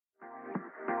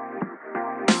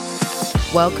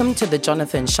Welcome to the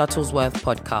Jonathan Shuttlesworth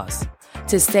podcast.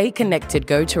 To stay connected,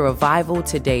 go to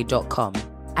revivaltoday.com.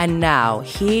 And now,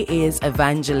 here is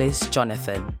Evangelist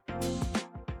Jonathan.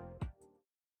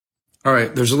 All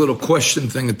right, there's a little question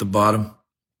thing at the bottom.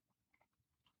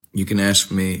 You can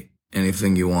ask me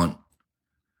anything you want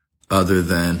other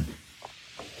than,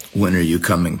 when are you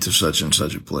coming to such and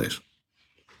such a place?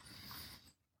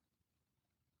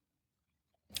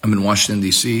 I'm in Washington,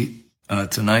 D.C.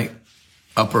 Tonight,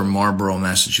 Upper Marlboro,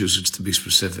 Massachusetts, to be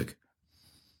specific.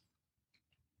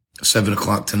 7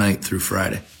 o'clock tonight through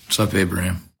Friday. What's up,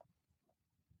 Abraham?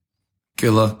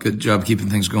 Killa, good job keeping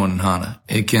things going in Hana.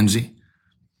 Hey, Kenzie.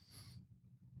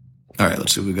 All right,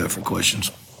 let's see what we got for questions.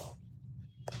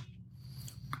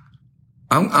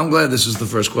 I'm glad this is the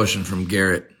first question from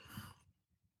Garrett.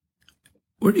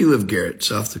 Where do you live, Garrett?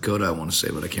 South Dakota, I want to say,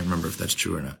 but I can't remember if that's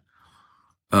true or not.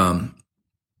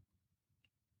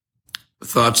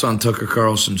 Thoughts on Tucker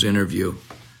Carlson's interview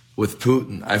with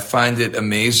Putin. I find it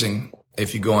amazing,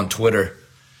 if you go on Twitter,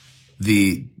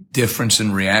 the difference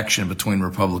in reaction between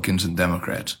Republicans and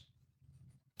Democrats.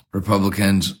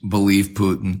 Republicans believe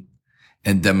Putin,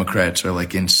 and Democrats are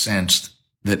like incensed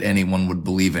that anyone would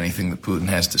believe anything that Putin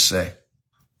has to say.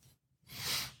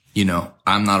 You know,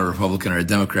 I'm not a Republican or a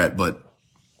Democrat, but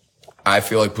I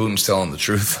feel like Putin's telling the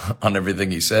truth on everything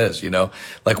he says, you know?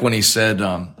 Like when he said,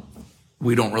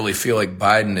 we don't really feel like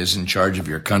Biden is in charge of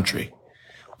your country.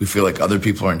 We feel like other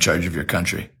people are in charge of your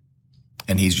country.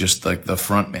 And he's just like the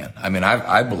front man. I mean,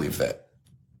 I believe that.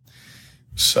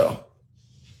 So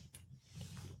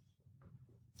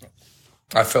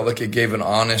I felt like it gave an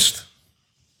honest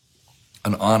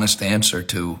answer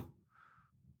to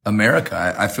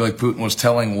America. I feel like Putin was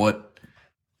telling what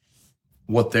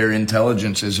their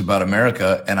intelligence is about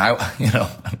America. And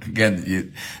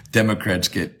again, Democrats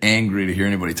get angry to hear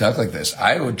anybody talk like this.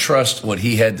 I would trust what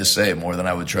he had to say more than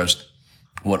I would trust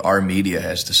what our media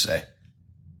has to say.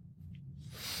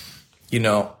 You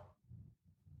know,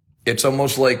 it's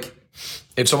almost like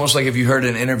if you heard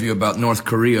an interview about North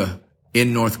Korea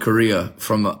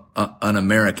from an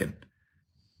American.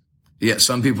 Yeah,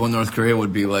 some people in North Korea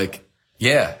would be like,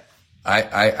 yeah,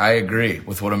 I agree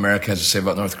with what America has to say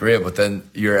about North Korea, but then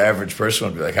your average person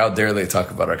would be like, how dare they talk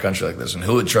about our country like this? And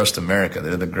who would trust America?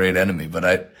 They're the great enemy.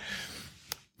 But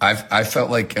I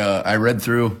felt like, I read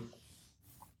through,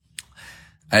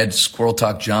 I had Squirrel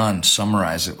Talk John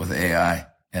summarize it with AI,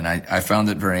 and I found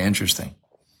it very interesting.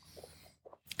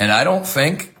 And I don't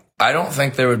think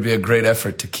there would be a great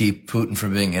effort to keep Putin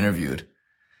from being interviewed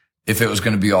if it was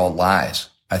going to be all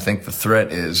lies. I think the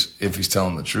threat is if he's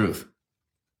telling the truth.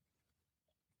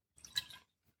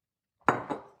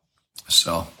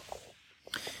 So,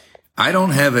 I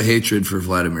don't have a hatred for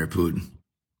Vladimir Putin.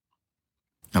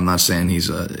 I'm not saying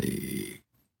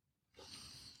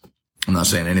I'm not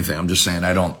saying anything. I'm just saying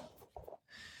I don't.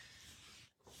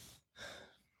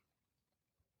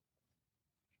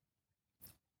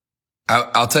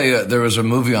 I'll tell you, there was a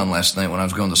movie on last night when I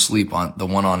was going to sleep, on the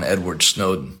one on Edward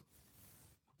Snowden.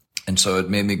 And so it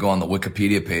made me go on the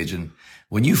Wikipedia page. And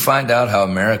when you find out how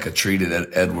America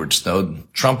treated Edward Snowden,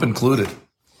 Trump included,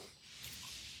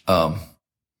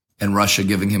 and Russia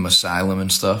giving him asylum and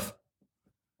stuff,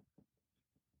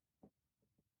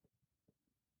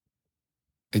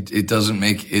 it doesn't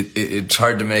make it, it's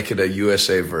hard to make it a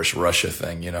USA versus Russia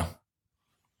thing, you know?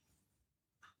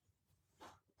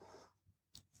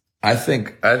 I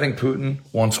think Putin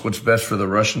wants what's best for the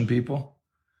Russian people.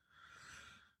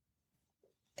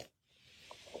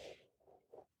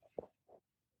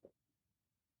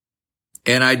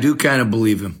 And I do kind of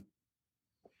believe him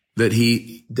that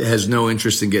he has no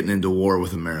interest in getting into war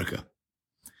with America.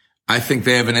 I think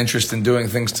they have an interest in doing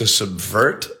things to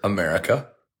subvert America,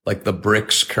 like the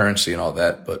BRICS currency and all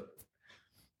that. But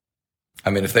I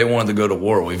mean, if they wanted to go to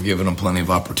war, we've given them plenty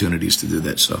of opportunities to do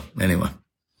that. So anyway.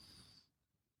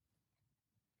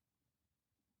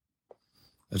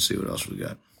 Let's see what else we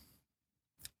got.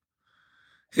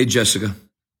 Hey, Jessica,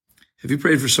 have you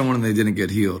prayed for someone and they didn't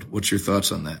get healed? What's your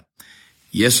thoughts on that?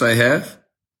 Yes, I have.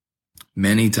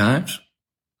 Many times.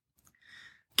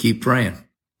 Keep praying.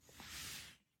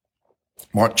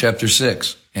 Mark chapter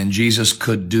 6. And Jesus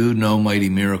could do no mighty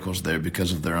miracles there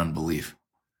because of their unbelief.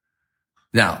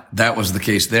 Now, that was the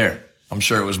case there. I'm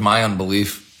sure it was my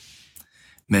unbelief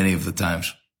many of the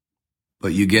times.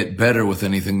 But you get better with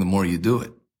anything the more you do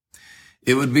it.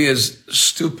 It would be as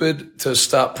stupid to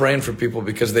stop praying for people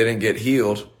because they didn't get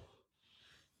healed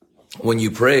when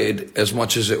you prayed as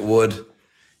much as it would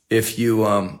if you,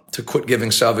 to quit giving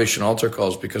salvation altar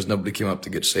calls because nobody came up to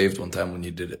get saved one time when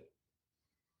you did it.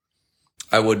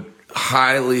 I would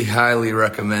highly, highly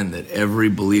recommend that every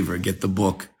believer get the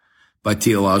book, by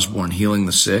T.L. Osborne, Healing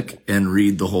the Sick, and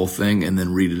read the whole thing and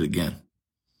then read it again.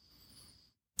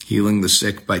 Healing the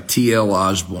Sick by T.L.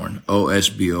 Osborne,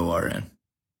 Osborn.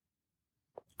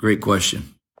 Great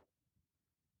question.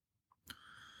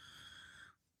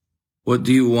 Who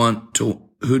do you want to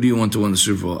win the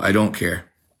Super Bowl? I don't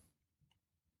care.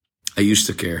 I used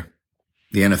to care.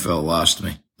 The NFL lost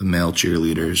me. The male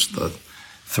cheerleaders, the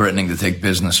threatening to take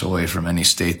business away from any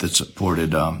state that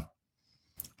supported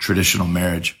traditional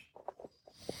marriage.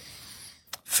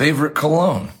 Favorite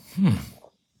cologne?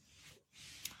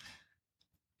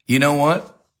 You know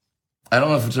what? I don't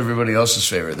know if it's everybody else's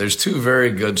favorite. There's two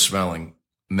very good smelling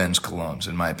men's colognes,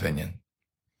 in my opinion.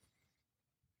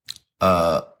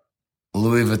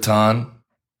 Louis Vuitton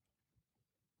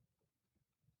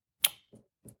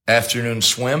Afternoon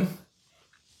Swim.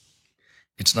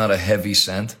 It's not a heavy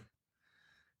scent.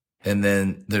 And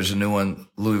then there's a new one,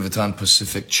 Louis Vuitton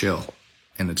Pacific Chill.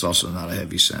 And it's also not a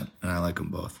heavy scent. And I like them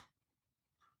both.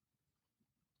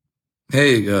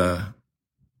 Hey,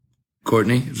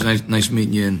 Courtney. It was nice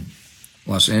meeting you in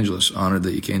Los Angeles. Honored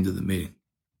that you came to the meeting.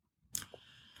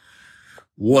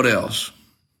 What else?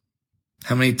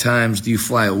 How many times do you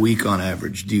fly a week on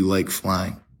average? Do you like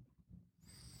flying?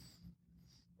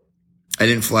 I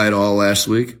didn't fly at all last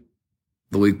week.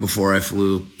 The week before I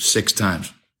flew 6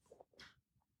 times.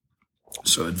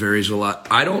 So it varies a lot.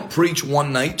 I don't preach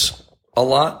one nights a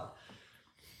lot.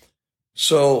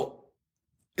 So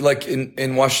like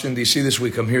in Washington, D.C. this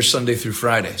week, I'm here Sunday through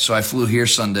Friday. So I flew here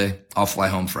Sunday. I'll fly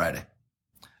home Friday.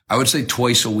 I would say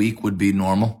twice a week would be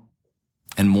normal.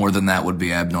 And more than that would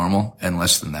be abnormal. And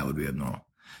less than that would be abnormal.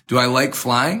 Do I like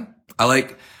flying? I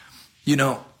like,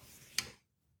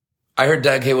 I heard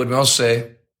Dag Haywood-Mills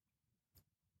say,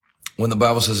 when the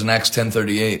Bible says in Acts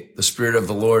 10:38, the Spirit of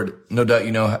the Lord, no doubt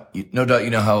you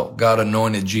know how God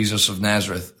anointed Jesus of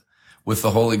Nazareth with the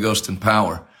Holy Ghost and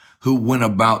power, who went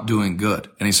about doing good.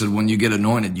 And he said, when you get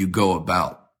anointed, you go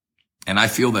about. And I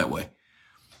feel that way.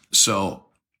 So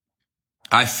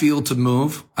I feel to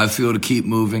move. I feel to keep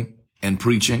moving and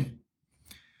preaching.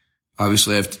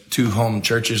 Obviously, I have 2 home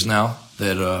churches now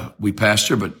that we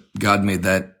pastor, but God made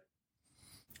that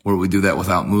where we do that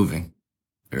without moving.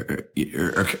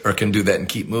 Or can do that and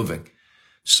keep moving.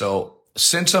 So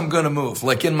since I'm going to move,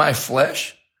 like in my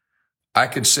flesh, I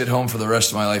could sit home for the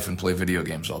rest of my life and play video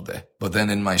games all day. But then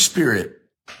in my spirit,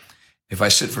 if I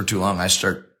sit for too long, I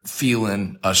start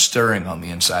feeling a stirring on the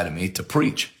inside of me to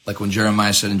preach. Like when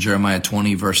Jeremiah said in Jeremiah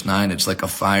 20 verse 9, it's like a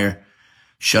fire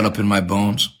shut up in my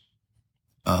bones.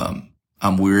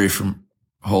 I'm weary from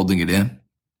holding it in.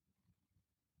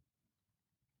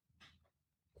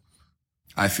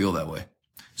 I feel that way.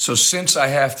 So since I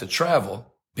have to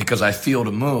travel because I feel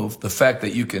to move, the fact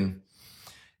that you can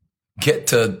get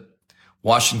to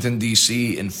Washington,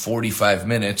 D.C. in 45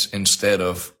 minutes instead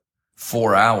of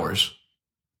 4 hours,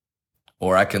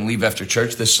 or I can leave after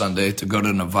church this Sunday to go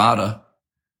to Nevada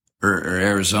or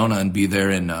Arizona and be there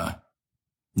in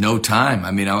no time.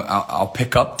 I mean, I'll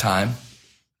pick up time.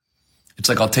 It's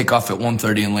like I'll take off at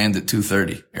 1:30 and land at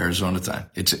 2:30 Arizona time.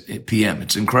 It's p.m.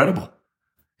 It's incredible.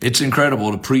 It's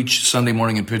incredible to preach Sunday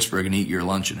morning in Pittsburgh and eat your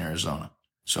lunch in Arizona.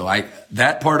 So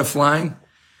that part of flying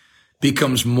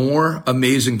becomes more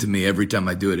amazing to me every time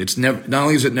I do it. It's never, not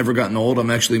only has it never gotten old,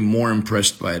 I'm actually more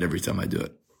impressed by it every time I do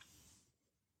it.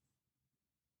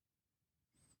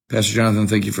 Pastor Jonathan,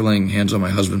 thank you for laying hands on my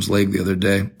husband's leg the other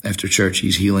day. After church,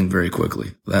 he's healing very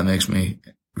quickly. That makes me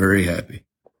very happy.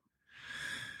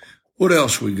 What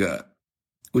else we got?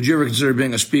 Would you ever consider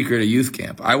being a speaker at a youth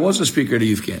camp? I was a speaker at a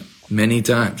youth camp many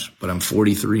times, but I'm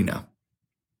 43 now.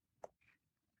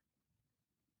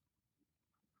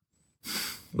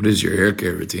 What is your hair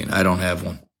care routine? I don't have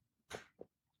one.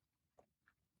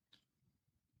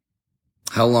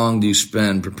 How long do you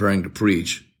spend preparing to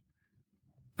preach?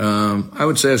 I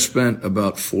would say I've spent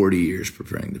about 40 years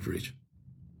preparing to preach.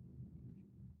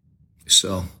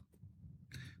 So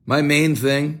my main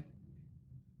thing,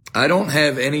 I don't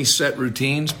have any set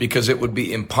routines because it would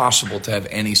be impossible to have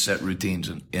any set routines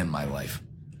in my life.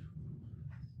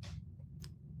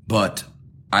 But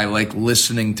I like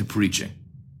listening to preaching.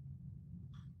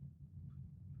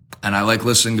 And I like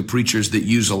listening to preachers that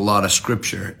use a lot of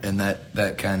scripture. And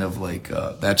that kind of like,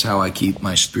 that's how I keep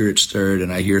my spirit stirred.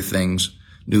 And I hear things,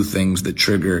 new things that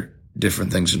trigger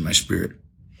different things in my spirit.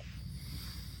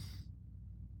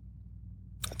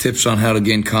 Tips on how to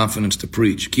gain confidence to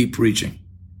preach. Keep preaching.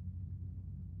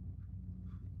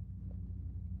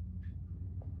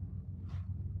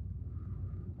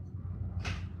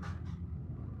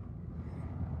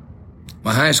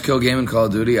 My highest kill game in Call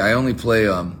of Duty, I only play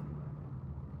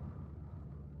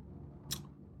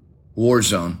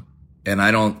Warzone, and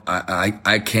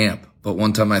I camp. But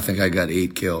one time I think I got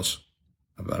 8 kills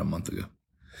about a month ago.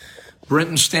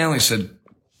 Brenton Stanley said,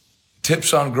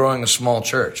 tips on growing a small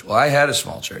church. Well, I had a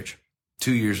small church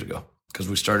 2 years ago because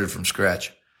we started from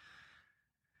scratch.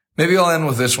 Maybe I'll end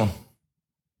with this one.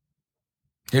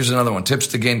 Here's another one. Tips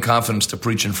to gain confidence to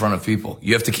preach in front of people.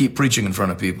 You have to keep preaching in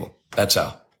front of people. That's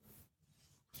how.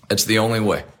 That's the only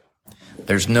way.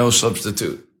 There's no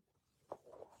substitute.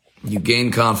 You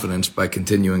gain confidence by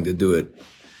continuing to do it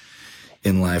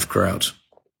in live crowds.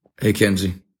 Hey,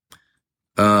 Kenzie.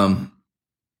 How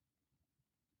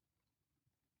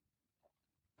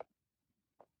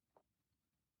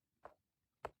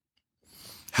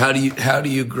do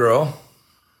you grow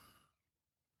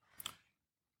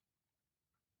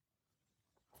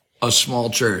a small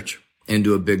church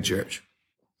into a big church?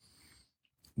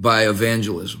 By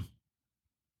evangelism.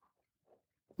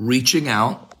 Reaching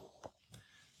out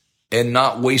and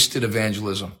not wasted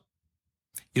evangelism.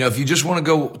 You know, if you just want to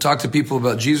go talk to people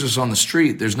about Jesus on the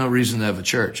street, there's no reason to have a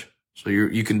church. So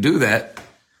you can do that,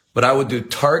 but I would do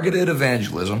targeted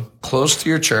evangelism close to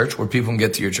your church where people can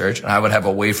get to your church. And I would have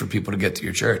a way for people to get to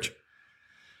your church.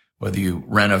 Whether you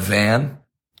rent a van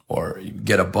or you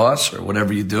get a bus or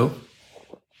whatever you do,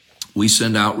 we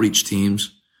send outreach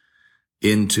teams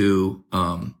into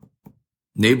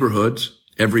neighborhoods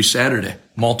every Saturday.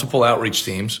 Multiple outreach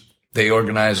teams. They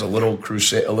organize a little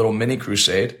crusade, a little mini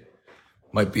crusade.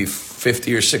 Might be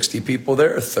 50 or 60 people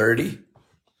there, or 30.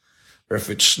 Or if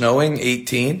it's snowing,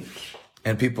 18.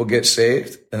 And people get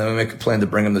saved. And then we make a plan to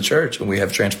bring them to church. And we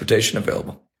have transportation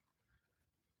available.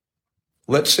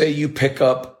 Let's say you pick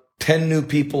up 10 new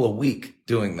people a week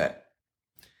doing that.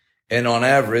 And on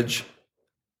average,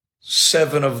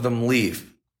 7 of them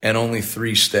leave and only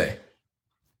 3 stay,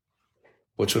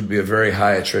 which would be a very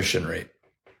high attrition rate.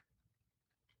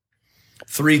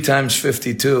 3 times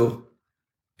 52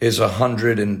 is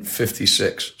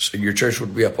 156. So your church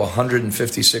would be up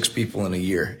 156 people in a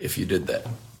year if you did that.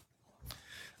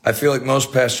 I feel like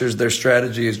most pastors, their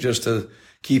strategy is just to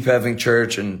keep having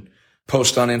church and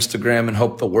post on Instagram and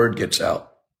hope the word gets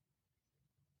out.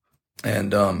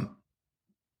 And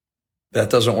that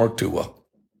doesn't work too well.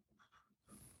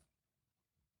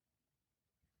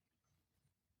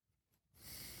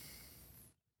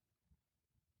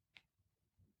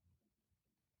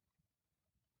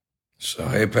 So,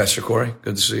 hey, Pastor Corey,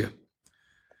 good to see you.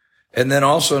 And then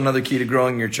also another key to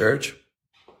growing your church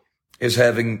is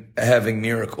having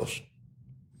miracles.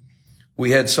 We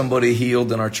had somebody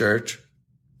healed in our church,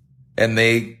 and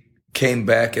they came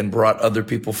back and brought other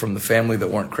people from the family that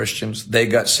weren't Christians. They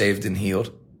got saved and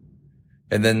healed.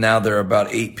 And then now there are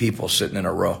about 8 people sitting in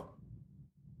a row.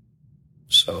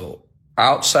 So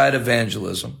outside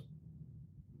evangelism,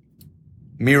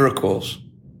 miracles,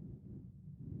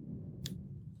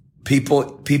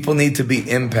 people need to be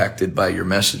impacted by your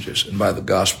messages and by the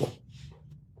gospel.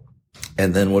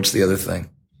 And then what's the other thing?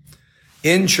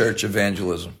 In church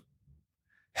evangelism,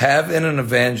 have an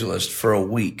evangelist for a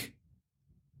week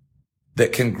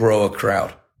that can grow a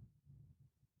crowd.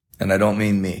 And I don't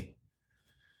mean me.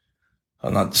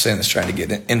 I'm not saying this trying to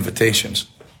get invitations.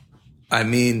 I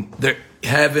mean,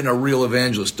 having a real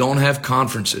evangelist. Don't have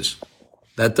conferences.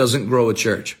 That doesn't grow a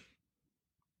church.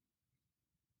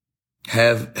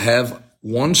 Have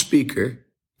one speaker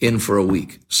in for a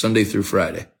week, Sunday through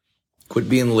Friday. Quit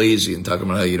being lazy and talking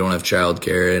about how you don't have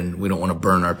childcare and we don't want to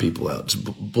burn our people out.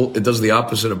 It does the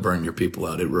opposite of burn your people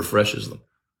out. It refreshes them.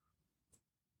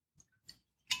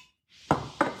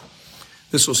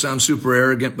 This will sound super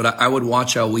arrogant, but I would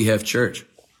watch how we have church,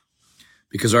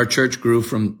 because our church grew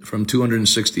from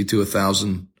 260 to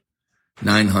 1,000,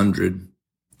 900,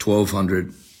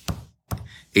 1,200,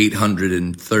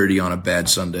 830 on a bad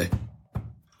Sunday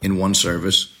in one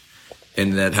service.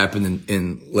 And that happened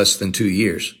in less than 2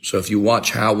 years. So if you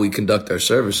watch how we conduct our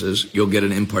services, you'll get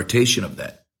an impartation of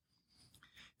that.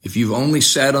 If you've only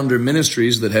sat under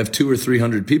ministries that have 200 or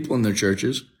 300 people in their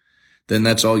churches, then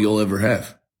that's all you'll ever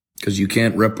have, because you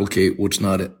can't replicate what's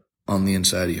not on the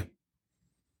inside of you.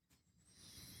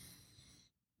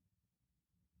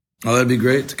 Oh, that'd be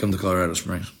great to come to Colorado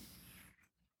Springs.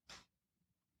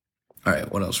 All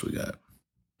right, what else we got?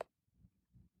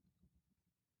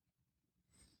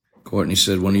 Courtney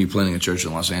said, when are you planning a church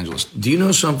in Los Angeles? Do you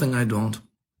know something I don't?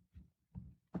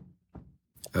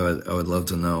 I would love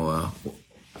to know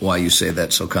why you say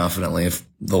that so confidently. If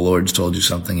the Lord's told you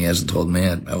something he hasn't told me,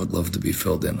 I would love to be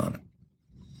filled in on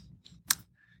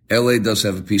it. LA does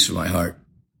have a piece of my heart.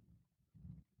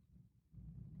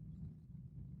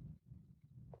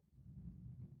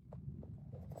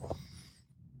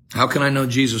 How can I know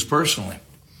Jesus personally?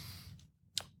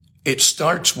 It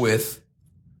starts with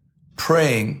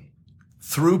praying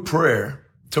through prayer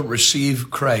to receive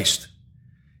Christ,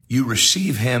 you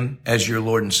receive him as your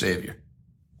Lord and Savior.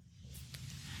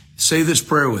 Say this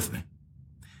prayer with me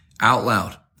out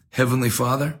loud. Heavenly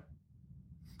Father,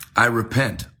 I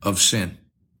repent of sin.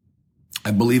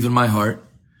 I believe in my heart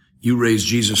you raised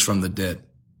Jesus from the dead.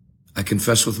 I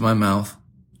confess with my mouth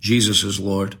Jesus is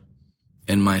Lord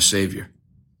and my Savior.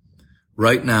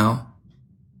 Right now,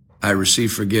 I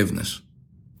receive forgiveness.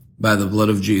 By the blood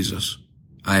of Jesus,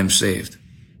 I am saved.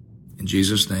 In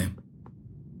Jesus' name,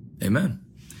 amen.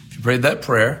 If you prayed that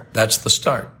prayer, that's the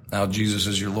start. Now Jesus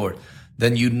is your Lord.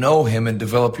 Then you know him and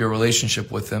develop your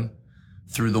relationship with him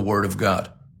through the Word of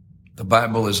God. The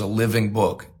Bible is a living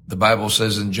book. The Bible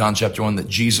says in John chapter 1 that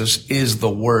Jesus is the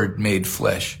Word made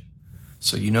flesh.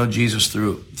 So you know Jesus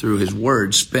through his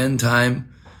Word. Spend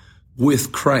time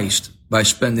with Christ by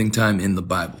spending time in the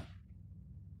Bible.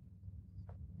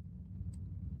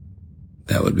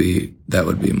 That would be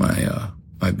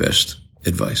my best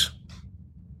advice.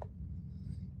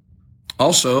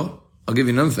 Also, I'll give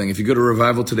you another thing. If you go to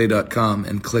revivaltoday.com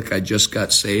and click I just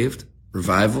got saved,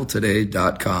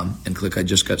 revivaltoday.com and click I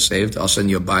just got saved, I'll send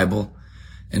you a Bible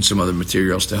and some other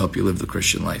materials to help you live the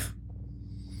Christian life.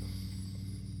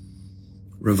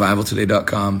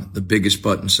 Revivaltoday.com, the biggest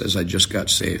button says I just got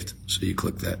saved. So you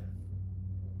click that.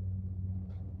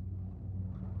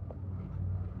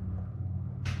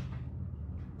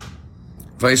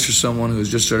 Advice for someone who has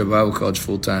just started Bible college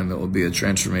full-time that will be a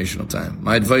transformational time.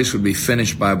 My advice would be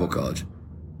finish Bible college.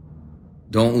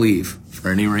 Don't leave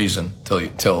for any reason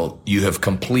till you have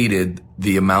completed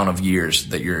the amount of years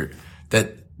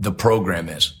that the program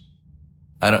is.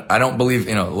 I don't believe,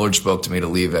 the Lord spoke to me to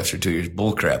leave after 2 years.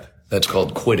 Bullcrap. That's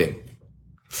called quitting.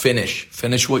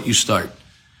 Finish what you start.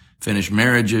 Finish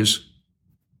marriages.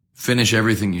 Finish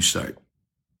everything you start.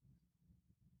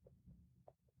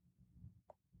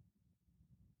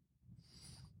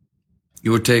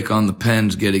 Your take on the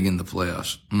Pens getting in the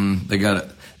playoffs?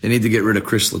 They need to get rid of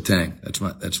Chris Letang. That's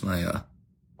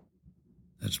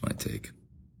my take.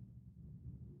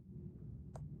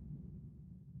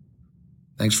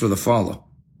 Thanks for the follow.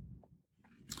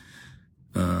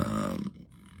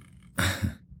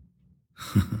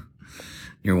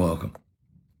 You're welcome.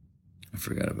 I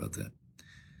forgot about that.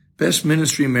 Best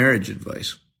ministry marriage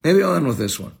advice. Maybe I'll end with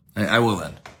this one. I will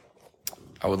end.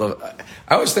 I would love it.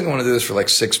 I always think I want to do this for like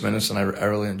 6 minutes, and I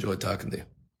really enjoy talking to you.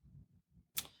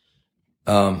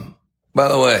 By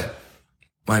the way,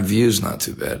 my view's not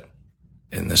too bad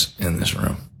in this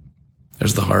room.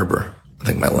 There's the harbor. I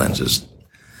think my lens is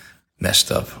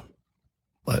messed up,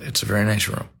 but it's a very nice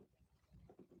room.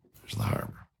 There's the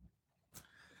harbor.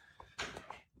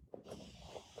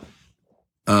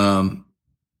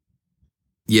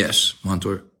 Yes,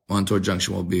 Montour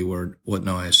Junction will be where What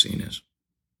Now I Have Seen is.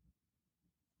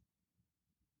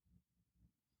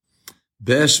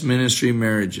 Best ministry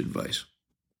marriage advice.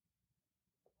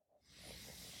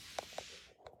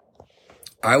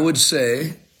 I would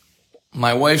say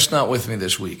my wife's not with me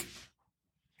this week.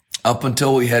 Up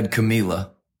until we had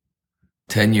Camila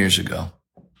 10 years ago,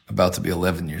 about to be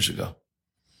 11 years ago,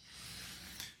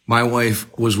 my wife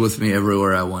was with me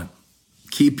everywhere I went.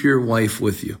 Keep your wife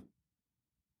with you.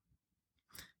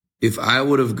 If I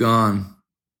would have gone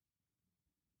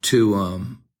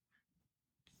to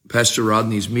Pastor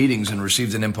Rodney's meetings and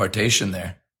received an impartation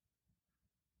there,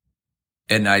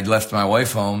 and I'd left my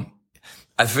wife home,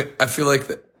 I feel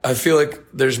like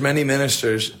there's many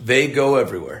ministers, they go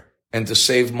everywhere, and to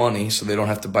save money so they don't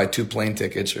have to buy 2 plane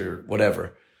tickets or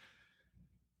whatever,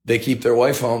 they keep their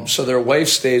wife home, so their wife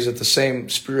stays at the same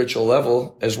spiritual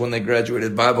level as when they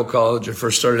graduated Bible college or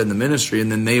first started in the ministry,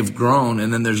 and then they've grown,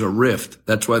 and then there's a rift.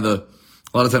 That's why a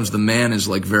lot of times the man is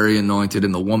like very anointed,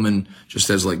 and the woman just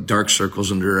has like dark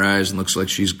circles under her eyes and looks like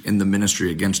she's in the ministry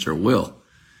against her will,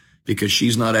 because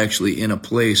she's not actually in a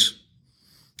place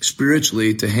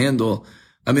spiritually to handle.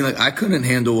 I couldn't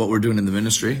handle what we're doing in the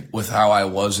ministry with how I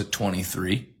was at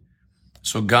 23.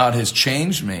 So God has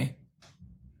changed me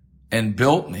and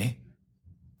built me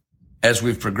as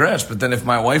we've progressed. But then if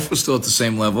my wife was still at the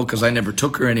same level, because I never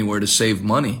took her anywhere to save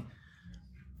money,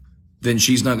 then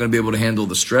she's not going to be able to handle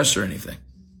the stress or anything.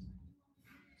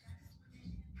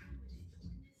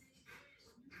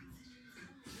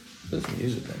 Doesn't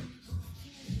use it then.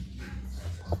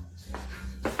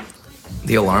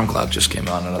 The alarm clock just came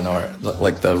on. I don't know,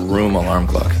 like the room alarm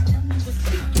clock.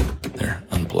 There,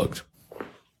 unplugged.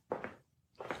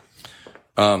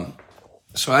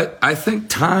 So I think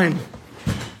time,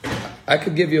 I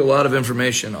could give you a lot of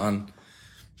information on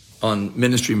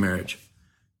ministry marriage.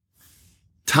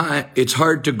 Time, it's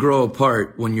hard to grow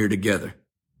apart when you're together.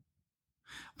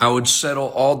 I would settle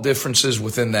all differences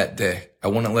within that day. I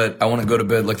wouldn't go to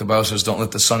bed, like the Bible says, don't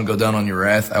let the sun go down on your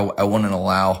wrath. I wouldn't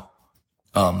allow,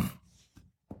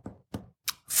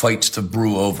 fights to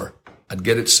brew over. I'd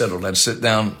get it settled. I'd sit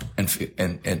down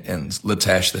and let's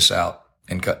hash this out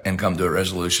and come to a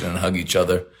resolution and hug each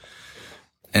other.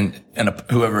 And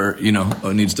whoever,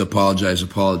 needs to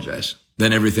apologize.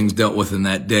 Then everything's dealt with in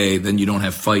that day. Then you don't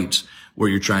have fights where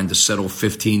you're trying to settle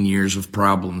 15 years of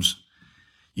problems.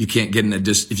 You can't get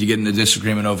if you get in a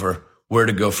disagreement over where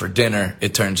to go for dinner,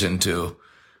 it turns into,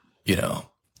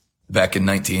 back in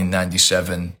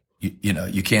 1997,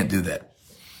 you can't do that.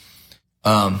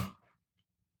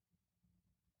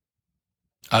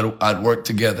 I'd work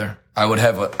together. I would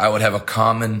have a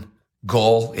common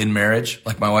goal in marriage.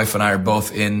 Like my wife and I are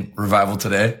both in Revival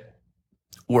Today.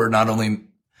 We're not only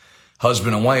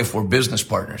husband and wife, we're business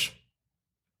partners.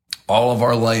 All of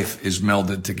our life is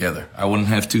melded together. I wouldn't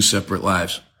have two separate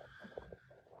lives.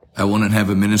 I wouldn't have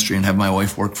a ministry and have my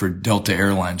wife work for Delta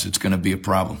Airlines. It's going to be a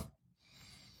problem.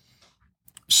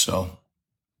 So,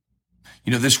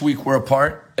 this week we're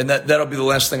apart, and that'll be the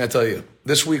last thing I tell you.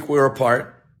 This week we're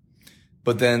apart,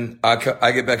 but then I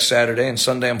get back Saturday, and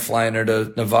Sunday I'm flying her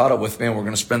to Nevada with me, and we're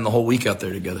going to spend the whole week out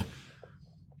there together.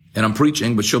 And I'm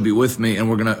preaching, but she'll be with me, and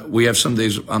we have some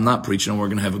days I'm not preaching, and we're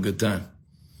going to have a good time.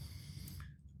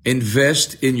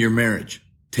 Invest in your marriage.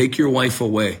 Take your wife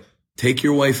away. Take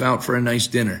your wife out for a nice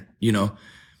dinner.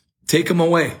 Take them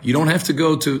away. You don't have to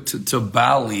go to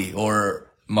Bali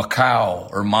or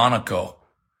Macau or Monaco.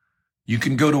 You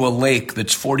can go to a lake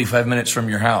that's 45 minutes from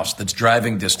your house, that's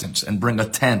driving distance, and bring a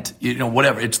tent,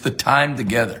 whatever. It's the time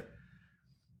together.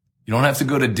 You don't have to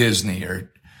go to Disney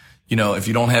or, if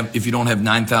you don't have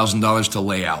 $9,000 to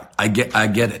lay out. I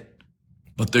get it.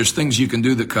 But there's things you can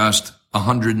do that cost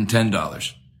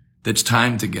 $110. That's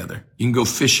time together. You can go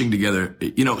fishing together,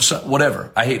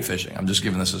 whatever. I hate fishing. I'm just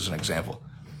giving this as an example.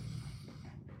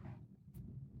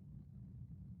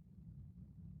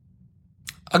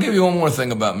 I'll give you one more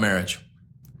thing about marriage.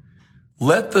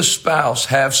 Let the spouse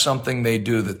have something they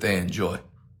do that they enjoy.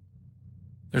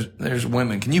 There's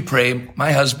women. Can you pray?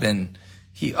 My husband,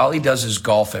 all he does is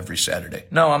golf every Saturday.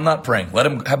 No, I'm not praying.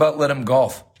 How about let him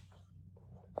golf?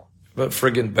 How about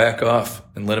friggin' back off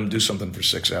and let him do something for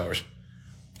 6 hours?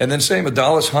 And then same,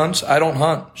 Adalis hunts. I don't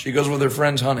hunt. She goes with her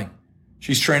friends hunting.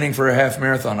 She's training for a half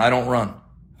marathon. I don't run.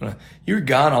 You're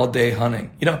gone all day hunting.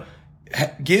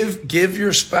 Give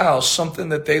your spouse something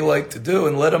that they like to do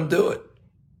and let them do it.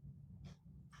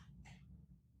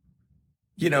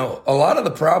 A lot of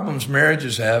the problems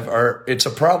marriages have it's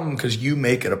a problem because you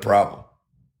make it a problem.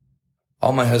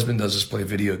 All my husband does is play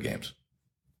video games.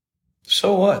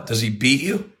 So what? Does he beat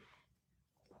you?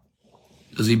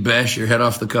 Does he bash your head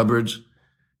off the cupboards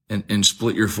and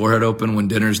split your forehead open when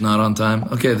dinner's not on time?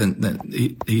 Okay,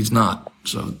 then he's not.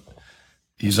 So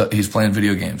he's playing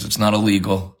video games. It's not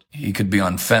illegal. He could be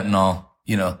on fentanyl.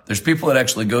 There's people that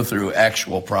actually go through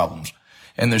actual problems.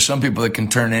 And there's some people that can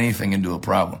turn anything into a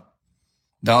problem.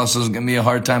 Dallas doesn't give me a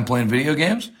hard time playing video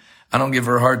games. I don't give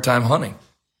her a hard time hunting.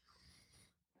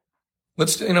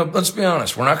 Let's be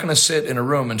honest. We're not going to sit in a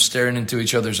room and staring into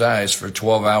each other's eyes for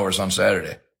 12 hours on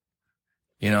Saturday.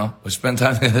 We spend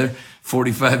time together,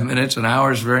 45 minutes, an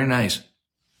hour is very nice.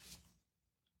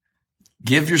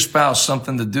 Give your spouse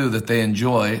something to do that they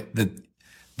enjoy, that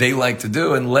they like to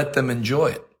do, and let them enjoy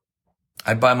it.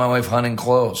 I buy my wife hunting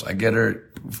clothes. I get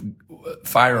her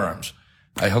firearms.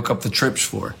 I hook up the trips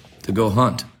for her to go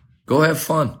hunt. Go have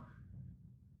fun.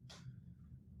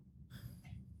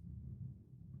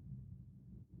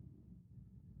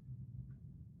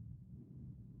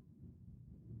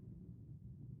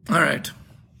 All right.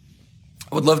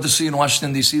 I would love to see you in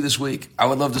Washington, D.C. this week. I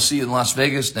would love to see you in Las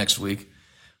Vegas next week.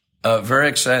 Very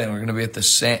exciting. We're going to be at the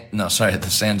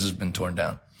Sands has been torn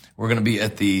down. We're going to be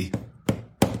at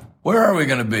where are we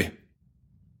going to be?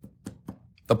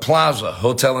 The Plaza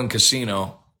Hotel and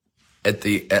Casino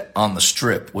on the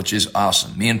Strip, which is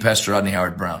awesome. Me and Pastor Rodney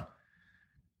Howard-Brown.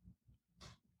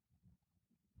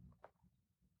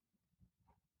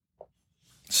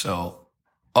 So,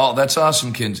 that's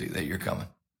awesome, Kinsey, that you're coming.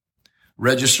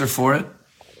 Register for it.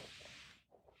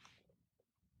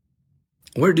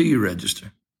 Where do you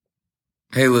register?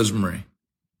 Hey, Liz Marie.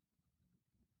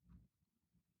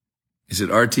 Is it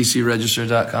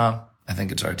rtcregister.com? I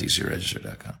think it's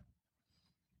rtcregister.com.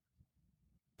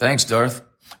 Thanks, Darth.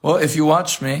 Well, if you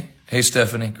watched me, hey,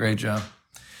 Stephanie, great job.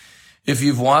 If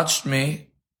you've watched me,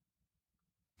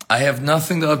 I have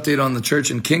nothing to update on the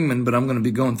church in Kingman, but I'm going to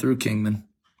be going through Kingman.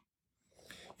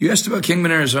 You asked about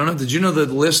Kingman, Arizona. Did you know the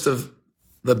list of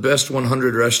the best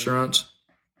 100 restaurants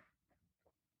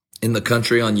in the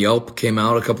country on Yelp came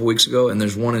out a couple weeks ago, and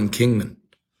there's one in Kingman.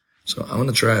 So I'm going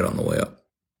to try it on the way up.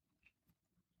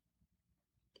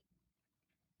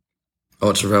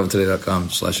 Oh, it's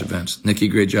survivaltoday.com/events. Nikki,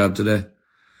 great job today.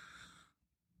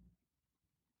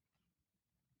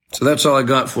 So that's all I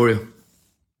got for you.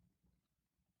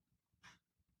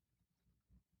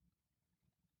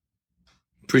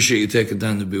 Appreciate you taking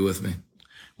time to be with me.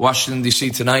 Washington,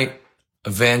 D.C. tonight,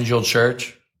 Evangel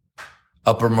Church,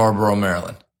 Upper Marlboro,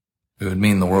 Maryland. It would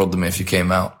mean the world to me if you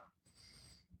came out.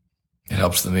 It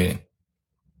helps the meeting.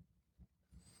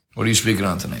 What are you speaking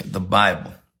on tonight? The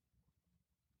Bible.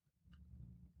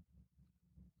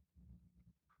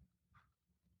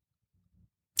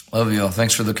 Love you all.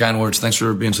 Thanks for the kind words. Thanks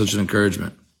for being such an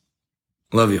encouragement.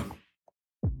 Love you.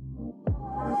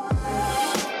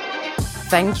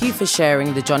 Thank you for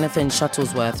sharing the Jonathan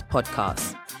Shuttlesworth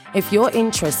podcast. If you're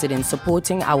interested in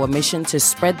supporting our mission to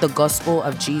spread the gospel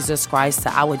of Jesus Christ to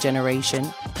our generation,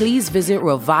 please visit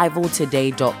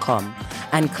revivaltoday.com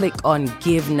and click on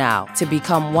Give Now to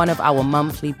become one of our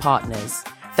monthly partners.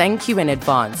 Thank you in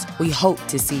advance. We hope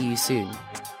to see you soon.